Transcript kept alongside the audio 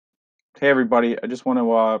Hey everybody, I just want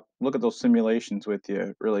to look at those simulations with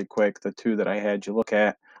you really quick, the two that I had you look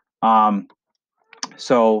at. Um,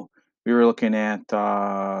 so we were looking at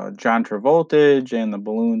John voltage and the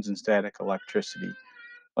balloons and static electricity.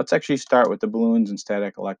 Let's actually start with the balloons and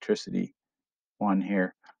static electricity one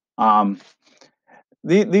here. Um,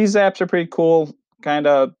 these apps are pretty cool, kind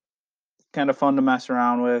of fun to mess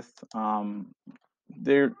around with.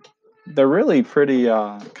 They're they're really pretty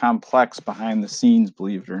complex behind the scenes,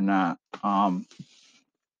 believe it or not.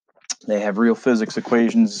 They have real physics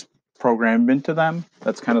equations programmed into them.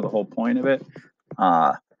 That's kind of the whole point of it.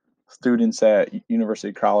 Uh, Students at University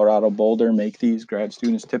of Colorado Boulder make these, grad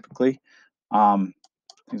students typically. Um,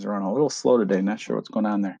 these are running a little slow today, not sure what's going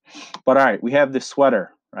on there. But all right, we have this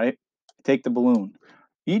sweater, right? Take the balloon.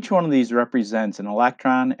 Each one of these represents an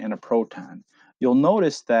electron and a proton. You'll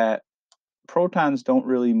notice that protons don't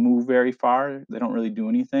really move very far. They don't really do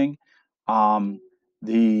anything. Um,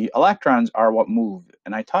 the electrons are what move.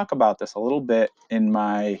 And I talk about this a little bit in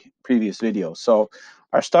my previous video. So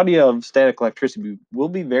our study of static electricity will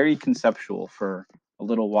be very conceptual for a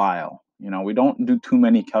little while. We don't do too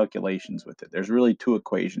many calculations with it. There's really two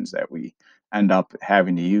equations that we end up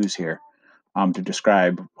having to use here to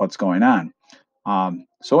describe what's going on.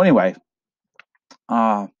 So anyway,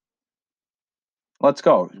 uh, let's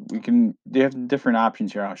go. They have different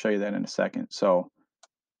options here. I'll show you that in a second. So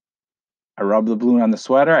I rub the balloon on the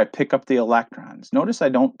sweater. I pick up the electrons. Notice I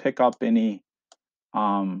don't pick up any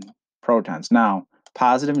protons. Now,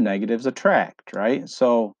 positive and negatives attract, right?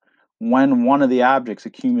 So when one of the objects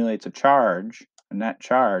accumulates a charge, a net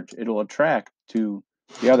charge, it'll attract to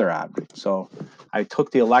the other object. So I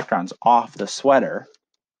took the electrons off the sweater,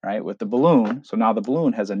 right, with the balloon. So now the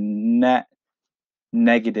balloon has a net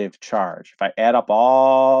negative charge. If I add up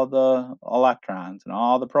all the electrons and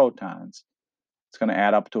all the protons, it's going to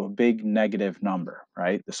add up to a big negative number,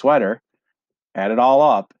 right? The sweater, add it all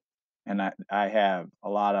up, and I have a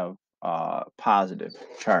lot of positive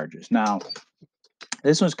charges. Now,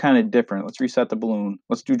 this one's kind of different. Let's reset the balloon.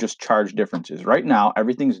 Let's do just charge differences. Right now,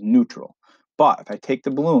 everything's neutral. But if I take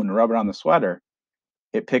the balloon and rub it on the sweater,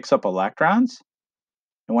 it picks up electrons.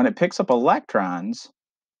 And when it picks up electrons,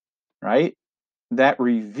 right, that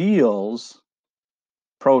reveals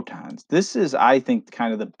protons. This is, I think,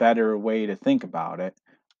 kind of the better way to think about it.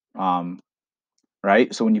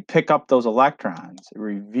 Right? So when you pick up those electrons, it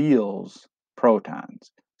reveals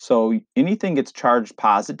protons. So anything gets charged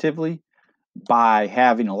positively by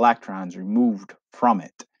having electrons removed from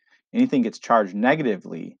it. Anything gets charged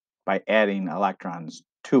negatively by adding electrons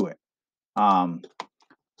to it.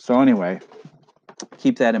 So anyway,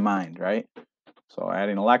 keep that in mind, right? So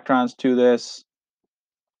adding electrons to this,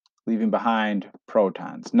 leaving behind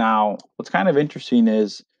protons. Now, what's kind of interesting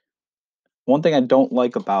is one thing I don't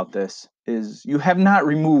like about this is you have not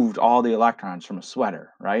removed all the electrons from a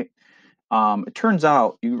sweater, right? It turns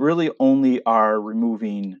out you really only are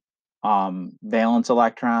removing valence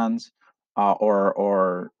electrons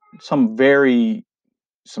or some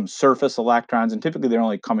surface electrons, and typically they're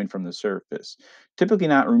only coming from the surface. Typically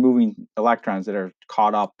not removing electrons that are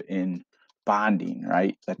caught up in bonding,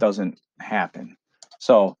 right? That doesn't happen.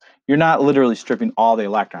 So you're not literally stripping all the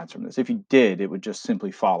electrons from this. If you did, it would just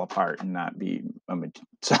simply fall apart and not be a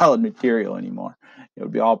solid material anymore. It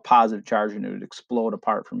would be all positive charge and it would explode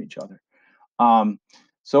apart from each other.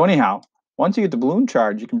 So anyhow, once you get the balloon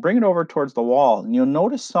charge, you can bring it over towards the wall and you'll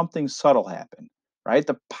notice something subtle happen, right?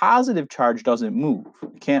 The positive charge doesn't move.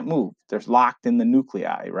 It can't move. They're locked in the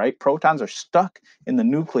nuclei, right? Protons are stuck in the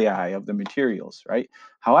nuclei of the materials, right?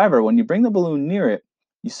 However, when you bring the balloon near it,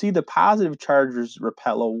 you see the positive charges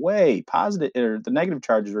repel away. The negative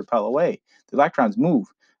charges repel away. The electrons move.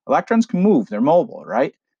 Electrons can move. They're mobile,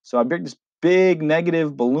 right? So I bring this big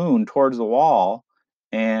negative balloon towards the wall,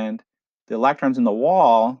 and the electrons in the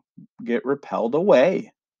wall get repelled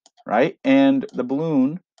away, right? And the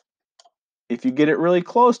balloon, if you get it really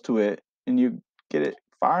close to it and you get it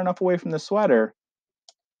far enough away from the sweater,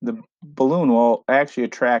 the balloon will actually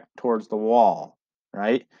attract towards the wall,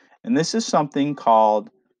 right? And this is something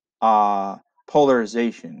called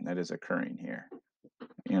polarization that is occurring here.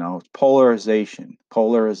 Polarization.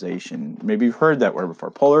 Maybe you've heard that word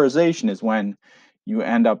before. Polarization is when you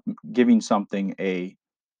end up giving something a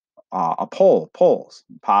poles,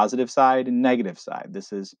 positive side and negative side.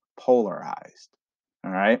 This is polarized.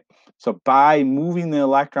 All right. So by moving the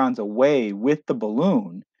electrons away with the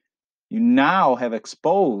balloon, you've now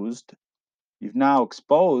exposed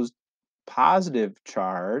positive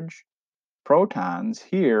charge protons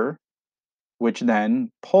here, which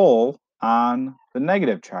then pull on the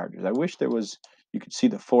negative charges. I wish there was you can see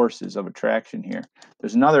the forces of attraction here.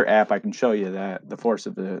 There's another app I can show you that the force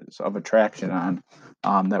of attraction on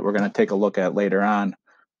that we're going to take a look at later on.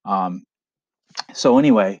 So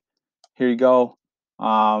anyway, here you go.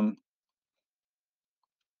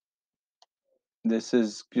 This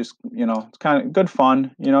is just, it's kind of good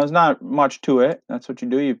fun. There's not much to it. That's what you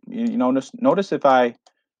do. You notice if I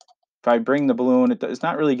bring the balloon, it's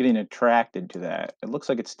not really getting attracted to that. It looks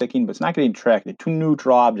like it's sticking, but it's not getting attracted. Two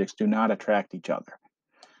neutral objects do not attract each other.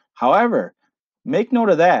 However, make note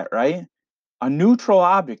of that, right? A neutral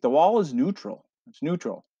object, the wall is neutral. It's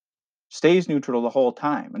neutral. Stays neutral the whole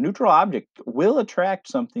time. A neutral object will attract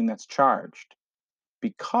something that's charged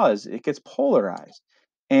because it gets polarized.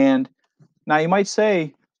 And now you might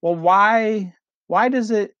say, well, why does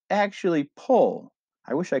it actually pull?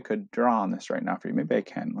 I wish I could draw on this right now for you. Maybe I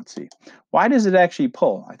can. Let's see. Why does it actually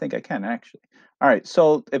pull? I think I can actually. All right,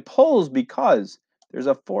 so it pulls because there's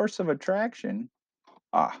a force of attraction.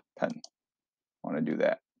 Pen. I want to do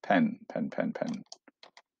that. Pen. It's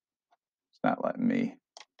not letting me.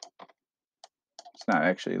 It's not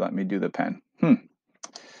actually letting me do the pen.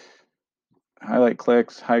 Highlight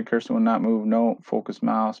clicks, hide cursor will not move, no, focus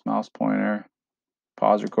mouse pointer,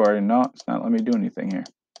 pause recording. No, it's not letting me do anything here.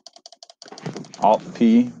 Alt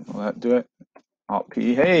P, will that do it? Alt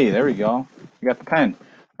P, hey, there we go. You got the pen.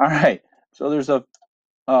 All right, so there's a,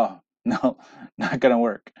 oh, no, not gonna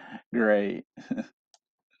work. Great.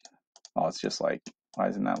 Oh, it's just like, why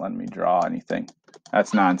is it not letting me draw anything?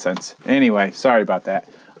 That's nonsense. Anyway, sorry about that.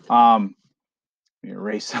 Let me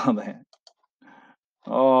erase all that.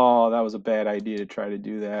 Oh, that was a bad idea to try to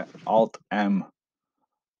do that. Alt M.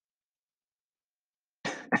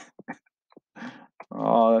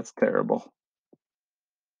 Oh, that's terrible.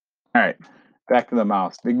 All right, back to the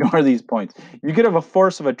mouse. Ignore these points. You could have a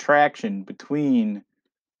force of attraction between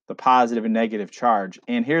the positive and negative charge.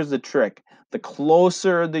 And here's the trick. The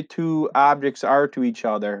closer the two objects are to each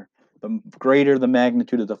other, the greater the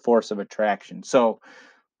magnitude of the force of attraction. So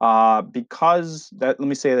because that, let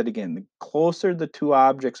me say that again. The closer the two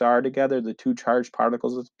objects are together, the two charged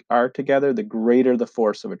particles are together, the greater the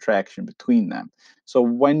force of attraction between them. So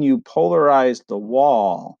when you polarize the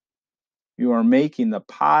wall, you are making the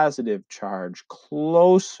positive charge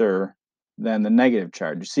closer than the negative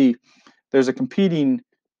charge. You see, there's a competing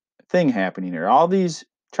thing happening here. All these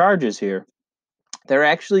charges here, they're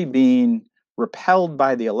actually being repelled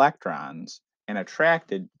by the electrons and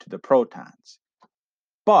attracted to the protons.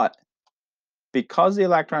 But because the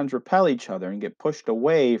electrons repel each other and get pushed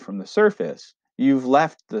away from the surface, you've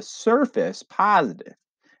left the surface positive.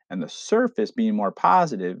 And the surface being more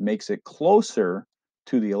positive makes it closer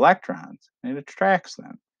to the electrons and it attracts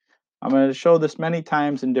them. I'm going to show this many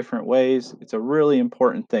times in different ways. It's a really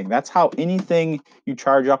important thing. That's how anything you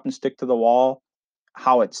charge up and stick to the wall,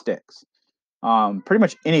 how it sticks. Pretty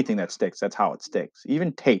much anything that sticks, that's how it sticks.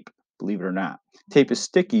 Even tape, believe it or not. Tape is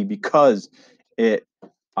sticky because it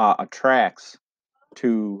attracts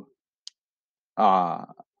to, and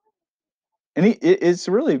it's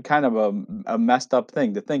really kind of a messed up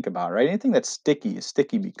thing to think about, right? Anything that's sticky is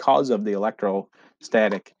sticky because of the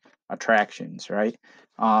electrostatic attractions, right?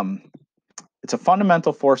 It's a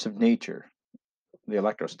fundamental force of nature, the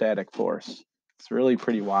electrostatic force. It's really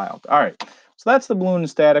pretty wild. All right, so that's the balloon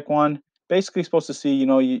static one. Basically supposed to see,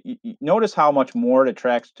 you notice how much more it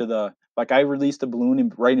attracts to the, like I released the balloon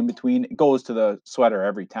right in between, it goes to the sweater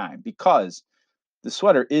every time because the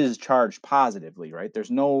sweater is charged positively, right?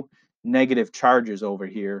 There's no negative charges over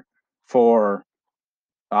here for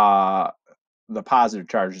the positive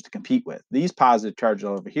charges to compete with. These positive charges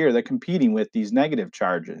over here, they're competing with these negative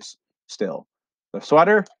charges still. The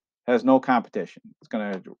sweater has no competition. It's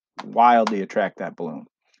going to wildly attract that balloon.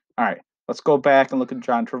 All right, let's go back and look at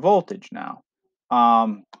Johnter voltage now.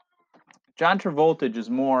 Johnter voltage is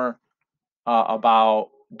more about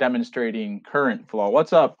demonstrating current flow.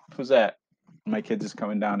 What's up? Who's that? My kid is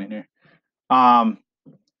coming down in here.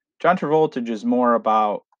 Johnter voltage is more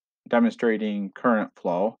about demonstrating current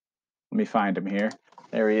flow. Let me find him here.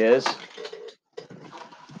 There he is.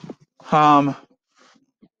 All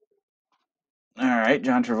right,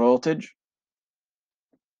 Johnter voltage.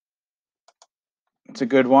 It's a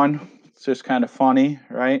good one. It's just kind of funny,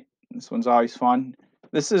 right? This one's always fun.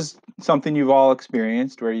 This is something you've all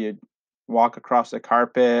experienced where you walk across the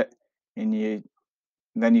carpet and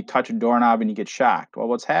then you touch a doorknob and you get shocked. Well,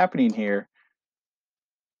 what's happening here,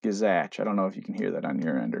 gazatch, I don't know if you can hear that on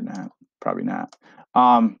your end or not. Probably not.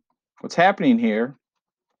 What's happening here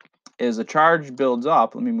is a charge builds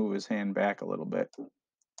up. Let me move his hand back a little bit,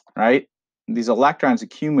 right? These electrons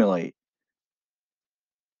accumulate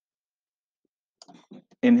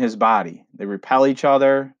in his body. They repel each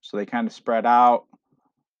other, so they kind of spread out.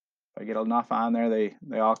 I get enough on there,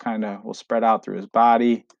 they all kind of will spread out through his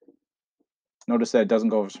body. Notice that it doesn't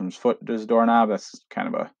go from his foot to his doorknob. That's kind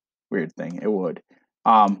of a weird thing. It would.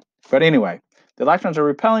 But anyway, the electrons are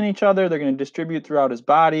repelling each other. They're going to distribute throughout his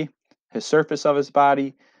body, his surface of his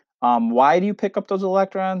body. Why do you pick up those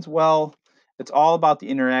electrons? Well, it's all about the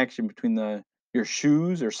interaction between your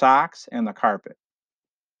shoes or socks and the carpet.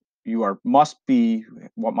 What must be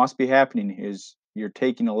happening is you're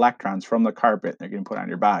taking electrons from the carpet and they're getting put on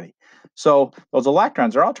your body. So those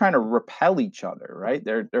electrons are all trying to repel each other, right?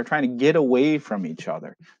 They're trying to get away from each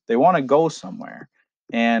other. They want to go somewhere.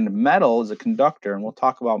 And metal is a conductor, and we'll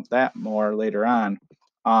talk about that more later on.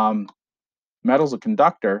 Metal's a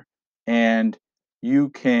conductor, and you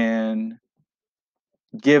can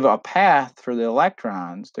give a path for the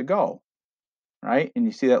electrons to go, right? And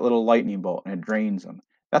you see that little lightning bolt, and it drains them.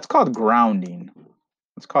 That's called grounding.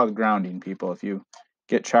 It's called grounding, people. If you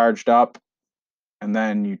get charged up and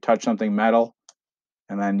then you touch something metal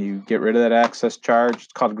and then you get rid of that excess charge,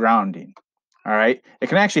 it's called grounding. All right. It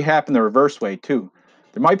can actually happen the reverse way too.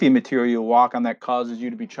 There might be a material you walk on that causes you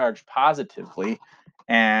to be charged positively.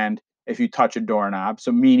 And if you touch a doorknob,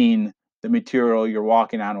 so meaning the material you're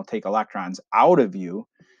walking on will take electrons out of you.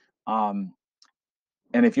 And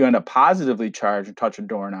if you end up positively charged and touch a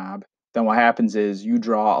doorknob, then what happens is you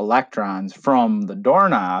draw electrons from the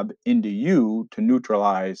doorknob into you to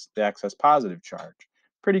neutralize the excess positive charge.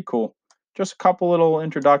 Pretty cool. Just a couple little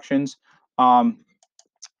introductions. The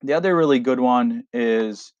other really good one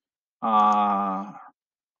is, let's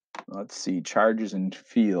see, charges and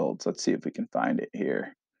fields. Let's see if we can find it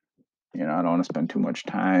here. I don't want to spend too much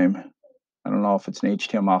time. I don't know if it's an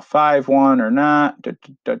HTML5 one or not.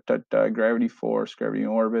 Gravity force, gravity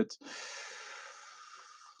orbits.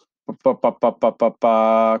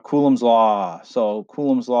 Coulomb's law. So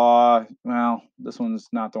Coulomb's law, well, this one's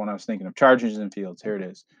not the one I was thinking of. Charges and fields. Here it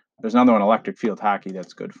is. There's another one, electric field hockey.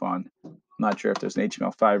 That's good fun. I'm not sure if there's an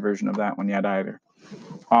HTML5 version of that one yet either.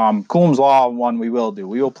 Coulomb's law one we will do.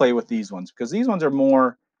 We will play with these ones because these ones are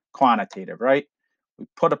more quantitative, right? We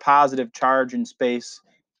put a positive charge in space.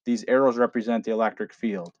 These arrows represent the electric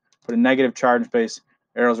field. Put a negative charge in space.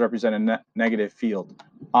 Arrows represent a negative field.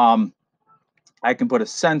 I can put a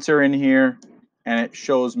sensor in here, and it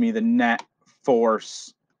shows me the net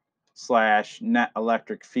force / net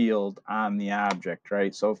electric field on the object,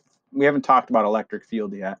 right? So we haven't talked about electric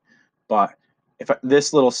field yet, but if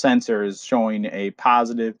this little sensor is showing a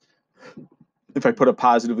positive, if I put a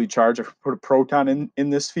positively charged, or put a proton in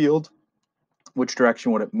this field, which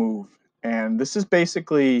direction would it move? And this is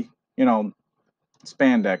basically,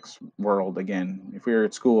 spandex world again. If we were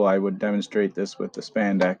at school, I would demonstrate this with the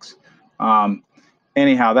spandex.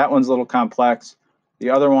 Anyhow, that one's a little complex.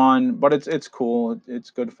 The other one, but it's cool. It's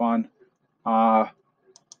good fun. The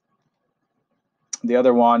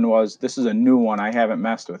other one was, this is a new one I haven't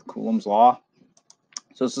messed with, Coulomb's law.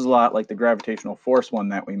 So this is a lot like the gravitational force one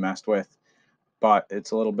that we messed with, but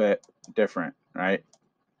it's a little bit different, right?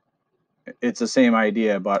 It's the same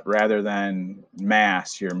idea, but rather than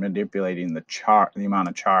mass, you're manipulating the amount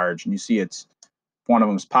of charge, and you see it's one of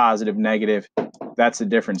them's positive, negative. That's the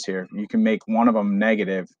difference here. You can make one of them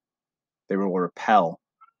negative, they will repel,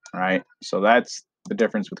 right? So that's the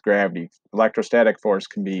difference with gravity. Electrostatic force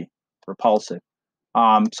can be repulsive.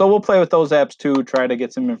 So we'll play with those apps too, try to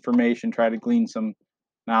get some information, try to glean some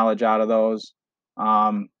knowledge out of those.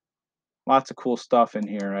 Lots of cool stuff in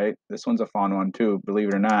here, right? This one's a fun one too, believe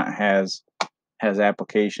it or not. Has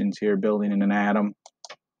applications here, building in an atom.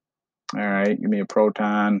 All right, give me a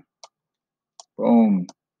proton. Boom.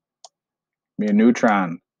 Give me a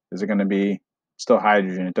neutron. Is it going to be still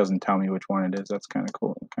hydrogen? It doesn't tell me which one it is. That's kind of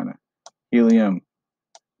cool. Kind of helium.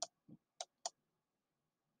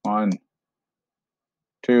 1,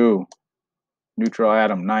 2. Neutral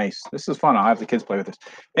atom. Nice. This is fun. I'll have the kids play with this.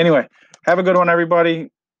 Anyway, have a good one,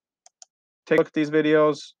 everybody. Take a look at these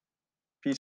videos.